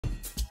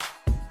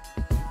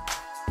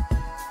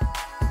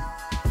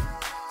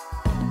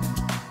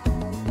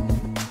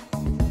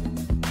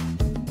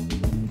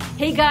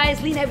Hey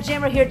guys, Lina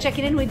Abujamra here,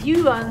 checking in with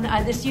you on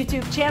this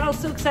YouTube channel.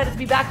 So excited to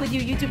be back with you,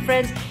 YouTube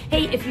friends.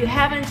 Hey, if you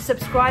haven't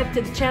subscribed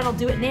to the channel,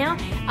 do it now.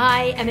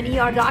 I am an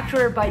ER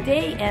doctor by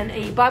day and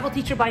a Bible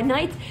teacher by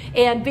night.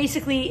 And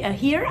basically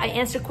here, I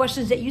answer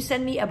questions that you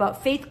send me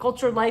about faith,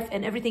 culture, life,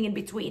 and everything in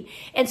between.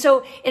 And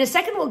so in a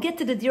second, we'll get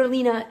to the Dear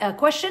Lina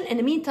question. In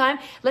the meantime,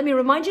 let me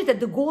remind you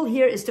that the goal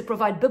here is to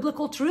provide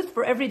biblical truth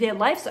for everyday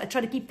life. So I try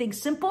to keep things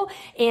simple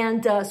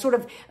and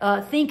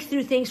think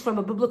through things from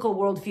a biblical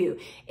worldview.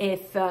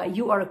 If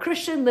you are a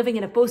Christian living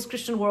in a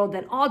post-Christian world,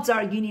 then odds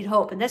are you need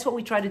hope. And that's what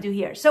we try to do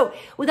here. So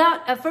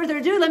without further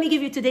ado, let me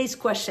give you today's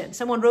question.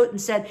 Someone wrote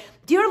and said,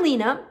 Dear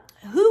Lina,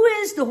 who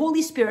is the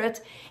Holy Spirit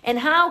and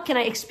how can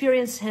I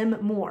experience him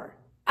more?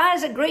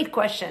 That's a great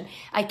question.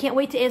 I can't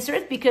wait to answer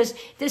it because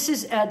this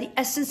is the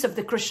essence of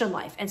the Christian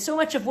life. And so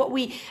much of what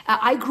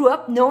I grew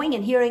up knowing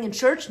and hearing in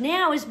church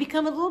now has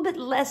become a little bit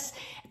less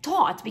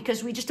taught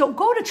because we just don't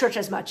go to church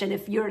as much. And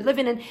if you're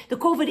living in the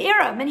COVID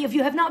era, many of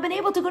you have not been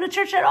able to go to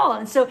church at all.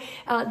 And so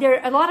there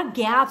are a lot of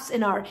gaps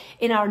in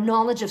our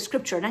knowledge of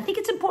Scripture. And I think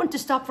it's important to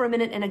stop for a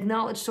minute and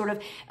acknowledge sort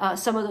of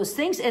some of those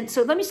things. And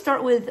so let me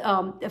start with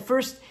the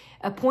first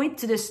point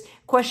to this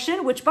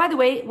question, which, by the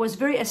way, was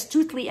very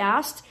astutely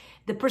asked.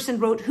 The person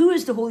wrote, who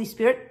is the Holy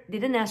Spirit? They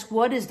didn't ask,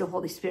 what is the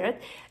Holy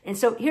Spirit? And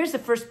so here's the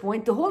first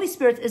point. The Holy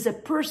Spirit is a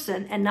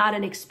person and not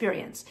an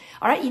experience.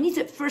 All right, you need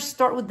to first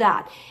start with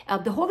that.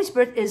 The Holy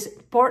Spirit is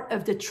part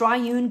of the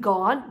triune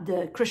God,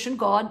 the Christian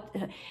God,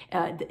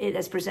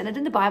 as presented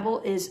in the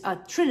Bible, is a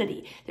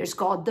Trinity. There's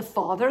God the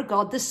Father,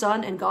 God the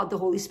Son, and God the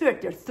Holy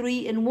Spirit. They're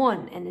three in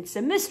one, and it's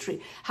a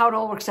mystery how it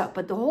all works out.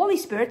 But the Holy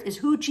Spirit is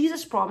who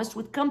Jesus promised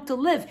would come to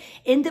live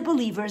in the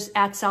believers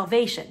at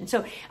salvation. And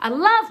so I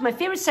love my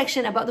favorite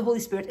section about the Holy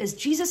Spirit is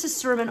Jesus'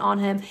 sermon on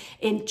him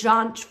in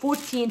John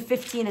 14,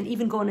 15, and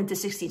even going into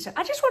 16. So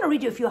I just want to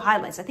read you a few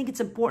highlights. I think it's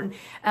important.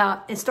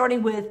 And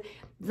starting with,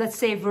 let's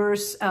say,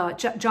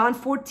 John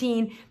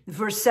 14,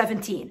 verse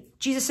 17.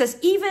 Jesus says,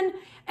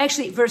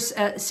 verse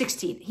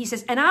 16. He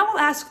says, and I will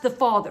ask the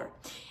Father,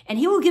 and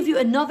he will give you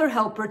another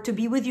helper to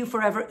be with you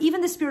forever,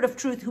 even the Spirit of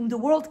truth, whom the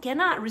world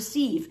cannot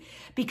receive,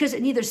 because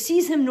it neither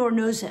sees him nor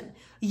knows him.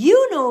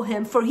 You know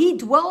him, for he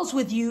dwells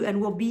with you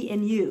and will be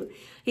in you.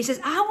 He says,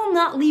 I will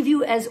not leave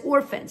you as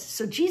orphans.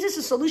 So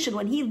Jesus' solution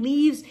when he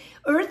leaves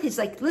earth, he's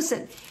like,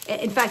 listen.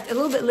 In fact, a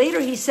little bit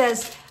later, he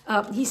says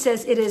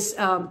it is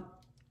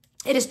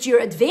to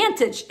your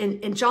advantage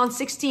in John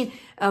 16,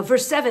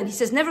 verse 7. He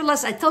says,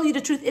 nevertheless, I tell you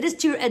the truth, it is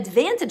to your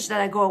advantage that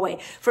I go away.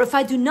 For if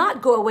I do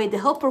not go away, the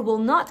helper will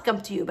not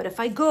come to you. But if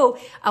I go,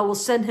 I will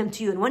send him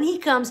to you. And when he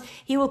comes,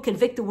 he will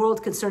convict the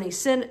world concerning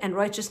sin and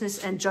righteousness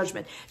and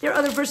judgment. There are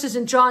other verses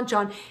in John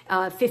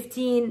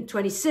 15,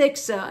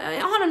 26,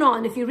 on and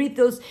on. If you read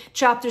those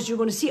chapters, you're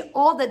going to see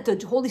all that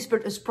the Holy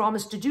Spirit has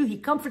promised to do. He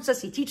comforts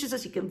us, he teaches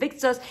us, he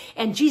convicts us,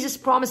 and Jesus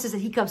promises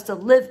that he comes to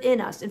live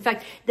in us. In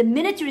fact, the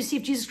minute you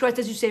receive Jesus Christ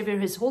as your Savior,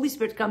 his Holy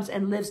Spirit comes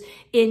and lives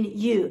in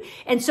you.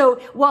 And so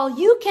while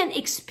you can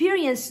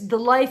experience the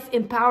life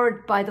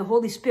empowered by the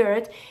Holy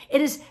Spirit, it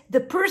is the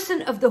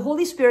person of the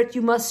Holy Spirit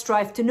you must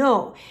strive to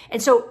know.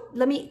 And so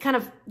let me kind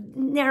of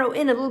narrow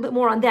in a little bit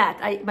more on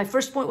that. My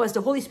first point was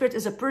the Holy Spirit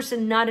is a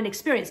person, not an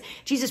experience.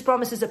 Jesus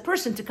promises a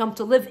person to come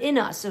to live in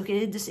us.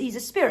 Okay, he's a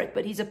spirit,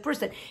 but he's a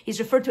person. He's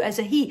referred to as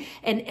a he.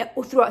 And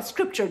throughout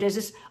Scripture, there's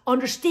this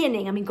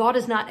understanding. I mean, God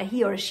is not a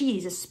he or a she.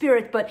 He's a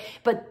spirit, but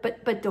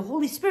the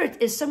Holy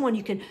Spirit is someone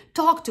you can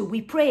talk to.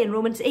 We pray in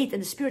Romans 8,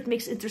 and the Spirit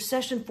makes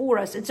intercession for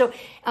us. And so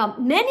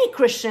many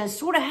Christians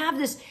sort of have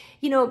this,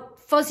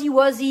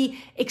 fuzzy-wuzzy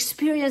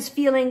experience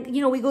feeling.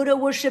 We go to a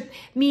worship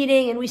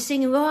meeting and we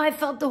sing, oh, I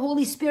felt the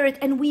Holy Spirit.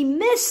 And we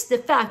miss the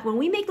fact, when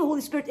we make the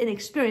Holy Spirit an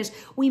experience,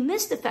 we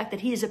miss the fact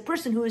that he is a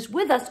person who is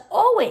with us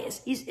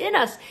always. He's in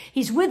us.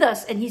 He's with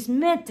us, and he's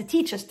meant to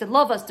teach us, to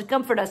love us, to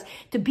comfort us,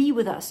 to be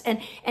with us. And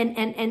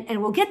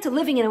we'll get to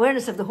living in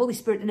awareness of the Holy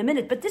Spirit in a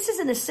minute, but this is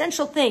an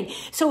essential thing.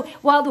 So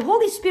while the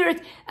Holy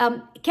Spirit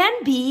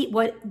can be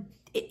what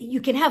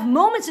you can have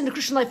moments in the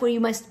Christian life where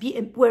you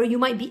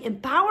might be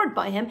empowered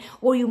by him,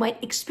 or you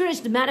might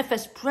experience the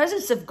manifest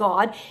presence of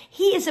God.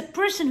 He is a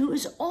person who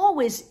is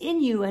always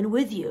in you and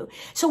with you.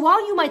 So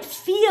while you might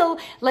feel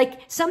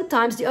like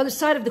sometimes the other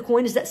side of the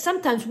coin is that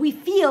sometimes we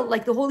feel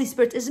like the Holy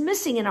Spirit is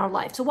missing in our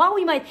life. So while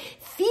we might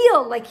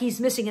feel like he's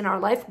missing in our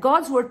life,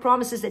 God's word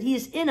promises that he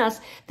is in us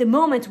the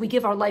moment we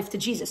give our life to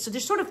Jesus. So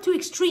there's sort of two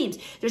extremes.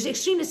 There's the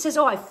extreme that says,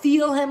 oh, I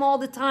feel him all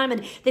the time,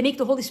 and they make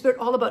the Holy Spirit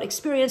all about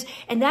experience.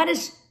 And that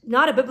is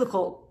not a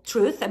biblical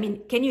truth. I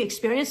mean, can you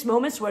experience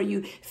moments where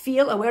you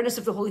feel awareness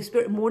of the Holy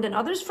Spirit more than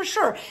others? For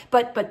sure.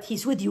 But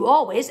he's with you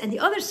always. And the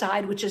other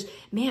side, which is,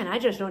 man, I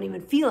just don't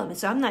even feel him. And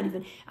so I'm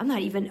not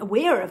even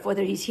aware of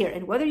whether he's here.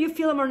 And whether you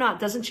feel him or not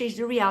doesn't change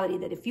the reality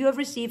that if you have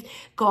received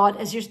God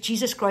as your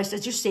Jesus Christ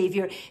as your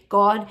Savior,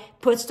 God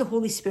puts the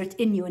Holy Spirit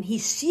in you and he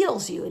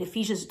seals you. In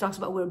Ephesians, it talks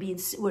about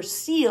we're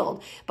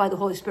sealed by the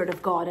Holy Spirit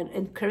of God. And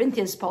in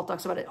Corinthians, Paul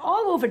talks about it.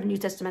 All over the New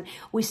Testament,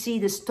 we see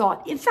this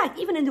taught. In fact,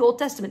 even in the Old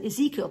Testament,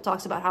 Ezekiel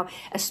talks about how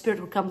a Spirit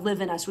will come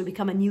live in us. We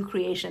become a new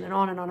creation, and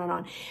on and on and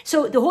on.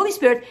 So the Holy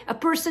Spirit, a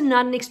person,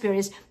 not an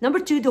experience. Number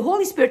two, the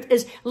Holy Spirit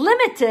is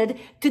limited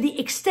to the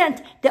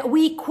extent that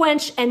we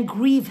quench and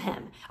grieve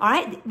him. All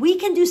right. We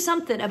can do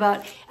something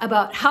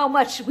about how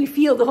much we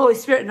feel the Holy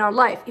Spirit in our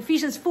life.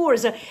 Ephesians 4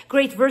 is a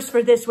great verse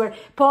for this, where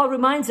Paul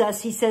reminds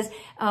us, he says,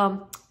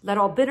 let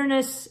all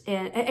bitterness,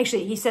 and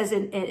actually he says,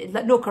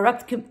 let no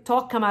corrupt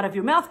talk come out of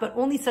your mouth, but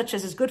only such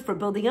as is good for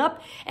building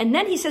up. And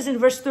then he says in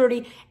verse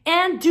 30,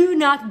 and do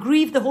not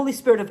grieve the Holy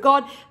Spirit of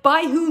God,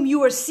 by whom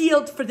you are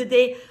sealed for the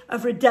day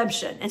of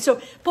redemption. And so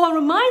Paul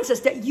reminds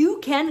us that you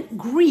can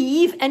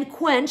grieve and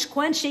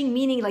quenching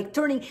meaning like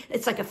turning,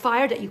 it's like a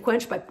fire that you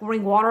quench by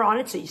pouring water on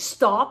it. So you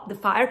stop the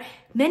fire.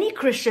 Many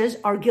Christians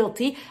are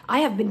guilty.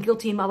 I have been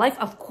guilty in my life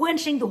of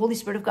quenching the Holy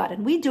Spirit of God.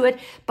 And we do it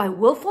by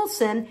willful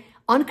sin,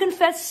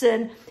 unconfessed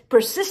sin,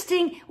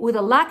 persisting with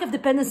a lack of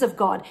dependence of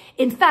God.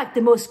 In fact,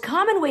 the most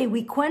common way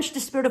we quench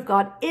the Spirit of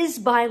God is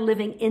by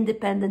living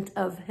independent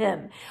of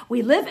him.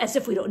 We live as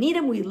if we don't need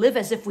him. We live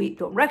as if we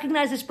don't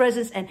recognize his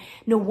presence. And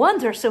no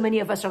wonder so many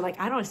of us are like,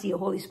 I don't see a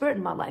Holy Spirit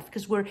in my life,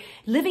 because we're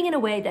living in a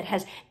way that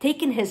has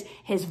taken his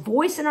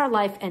voice in our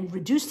life and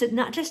reduced it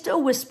not just to a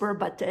whisper,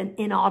 but to an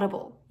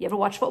inaudible. You ever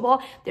watch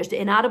football? There's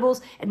the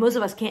inaudibles, and most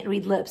of us can't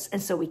read lips.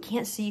 And so we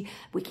can't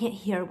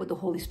hear what the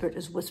Holy Spirit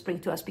is whispering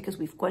to us because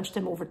we've quenched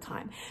him over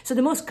time. So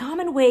the most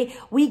common way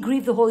we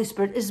grieve the Holy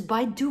Spirit is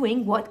by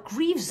doing what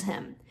grieves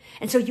him.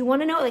 And so you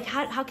want to know, like,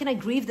 how can I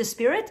grieve the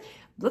Spirit?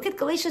 Look at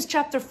Galatians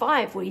chapter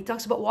 5, where he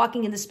talks about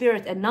walking in the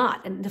Spirit and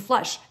not in the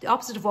flesh. The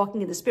opposite of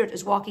walking in the Spirit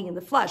is walking in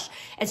the flesh.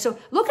 And so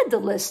look at the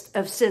list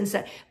of sins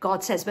that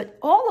God says, but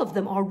all of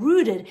them are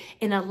rooted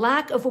in a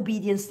lack of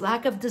obedience,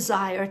 lack of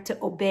desire to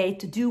obey,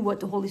 to do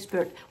what the Holy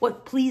Spirit,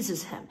 what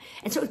pleases him.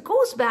 And so it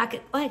goes back,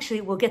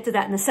 actually, we'll get to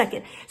that in a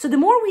second. So the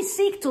more we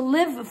seek to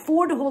live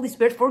for the Holy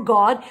Spirit, for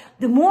God,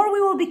 the more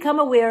we will become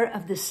aware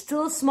of the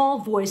still small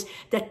voice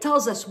that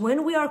tells us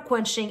when we are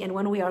quenching and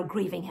when we are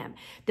grieving him.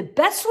 The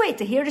best way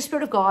to hear the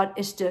Spirit of God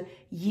is to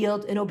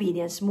yield in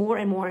obedience more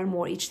and more and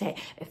more each day.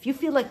 If you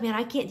feel like, man,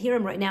 I can't hear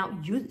him right now,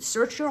 you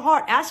search your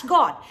heart. Ask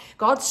God.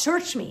 God,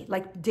 search me,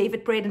 like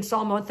David prayed in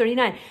Psalm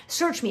 139.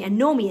 Search me and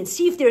know me and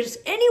see if there's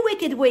any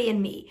wicked way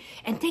in me.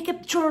 And take a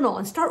journal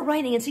and start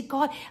writing and say,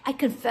 God, I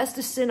confess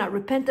the sin. I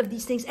repent of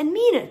these things, and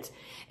mean it.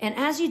 And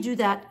as you do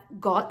that,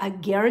 God, I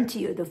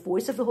guarantee you, the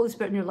voice of the Holy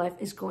Spirit in your life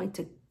is going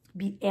to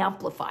be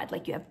amplified,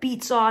 like you have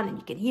beats on and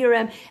you can hear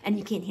him and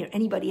you can't hear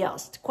anybody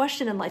else. The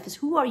question in life is,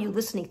 who are you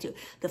listening to,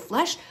 the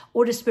flesh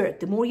or the Spirit?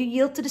 The more you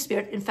yield to the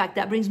Spirit, in fact,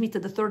 that brings me to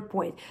the third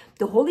point.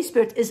 The Holy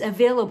Spirit is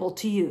available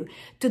to you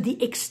to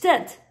the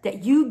extent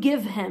that you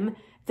give him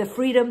the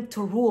freedom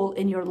to rule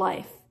in your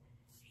life.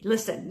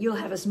 Listen, you'll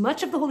have as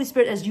much of the Holy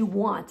Spirit as you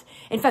want.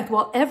 In fact,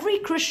 while every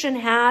Christian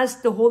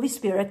has the Holy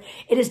Spirit,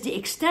 it is the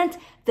extent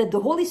that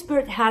the Holy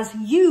Spirit has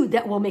you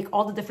that will make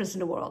all the difference in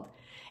the world.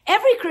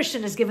 Every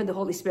Christian is given the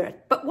Holy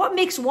Spirit. But what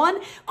makes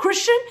one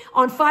Christian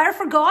on fire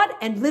for God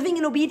and living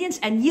in obedience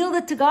and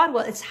yielded to God?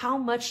 Well, it's how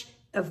much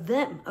of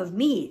them, of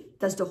me,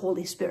 does the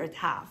Holy Spirit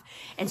have.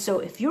 And so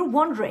if you're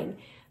wondering,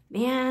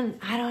 man,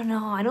 I don't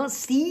know, I don't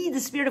see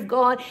the Spirit of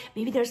God.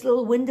 Maybe there's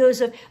little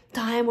windows of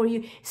time where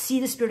you see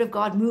the Spirit of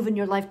God move in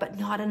your life, but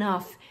not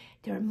enough.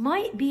 There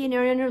might be an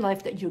area in your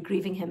life that you're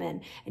grieving him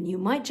in. And you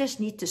might just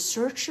need to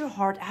search your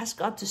heart, ask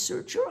God to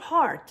search your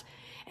heart,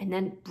 and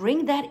then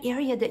bring that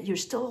area that you're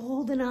still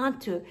holding on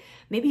to.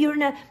 Maybe you're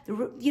in a,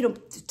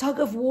 tug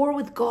of war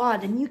with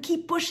God and you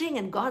keep pushing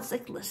and God's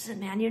like,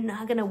 listen, man, you're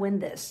not going to win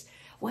this.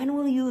 When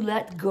will you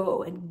let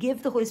go and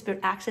give the Holy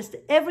Spirit access to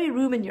every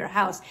room in your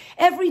house,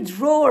 every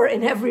drawer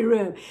in every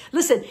room?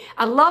 Listen,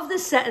 I love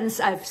this sentence.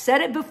 I've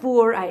said it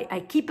before. I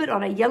keep it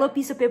on a yellow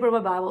piece of paper in my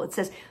Bible. It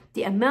says,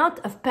 the amount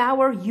of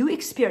power you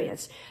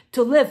experience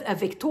to live a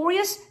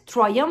victorious,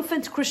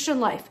 triumphant Christian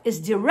life is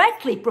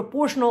directly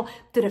proportional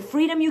to the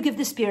freedom you give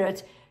the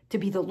Spirit to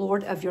be the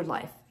Lord of your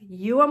life.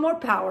 You are more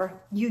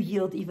power, you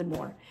yield even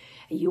more.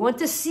 You want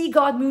to see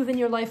God move in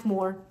your life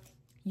more,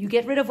 you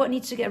get rid of what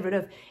needs to get rid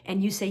of,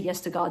 and you say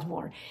yes to God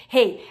more.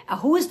 Hey,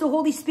 who is the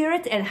Holy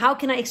Spirit and how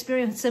can I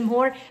experience him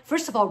more?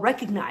 First of all,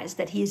 recognize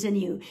that he is in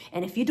you.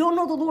 And if you don't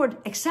know the Lord,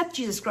 accept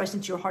Jesus Christ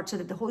into your heart so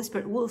that the Holy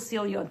Spirit will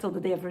seal you until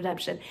the day of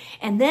redemption.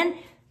 And then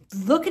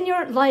look in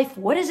your life,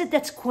 what is it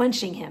that's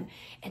quenching him?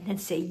 And then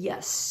say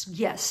yes,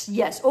 yes,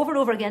 yes. Over and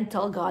over again,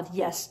 tell God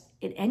yes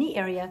in any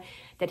area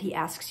that he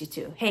asks you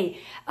to. Hey,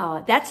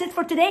 that's it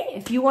for today.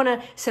 If you want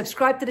to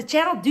subscribe to the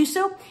channel, do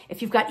so.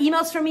 If you've got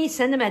emails for me,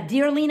 send them at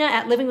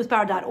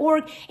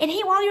dearlina@livingwithpower.org. And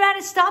hey, while you're at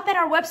it, stop at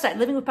our website,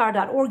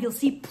 livingwithpower.org. You'll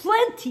see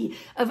plenty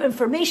of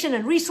information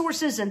and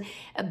resources and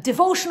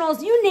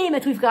devotionals. You name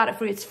it, we've got it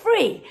for you. It's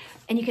free.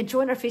 And you can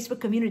join our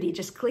Facebook community.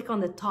 Just click on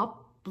the top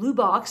blue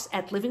box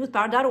at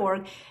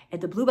livingwithpower.org.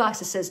 At the blue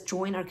box, it says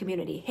join our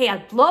community. Hey,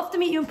 I'd love to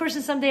meet you in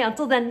person someday.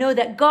 Until then, know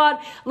that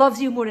God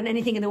loves you more than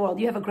anything in the world.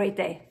 You have a great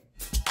day.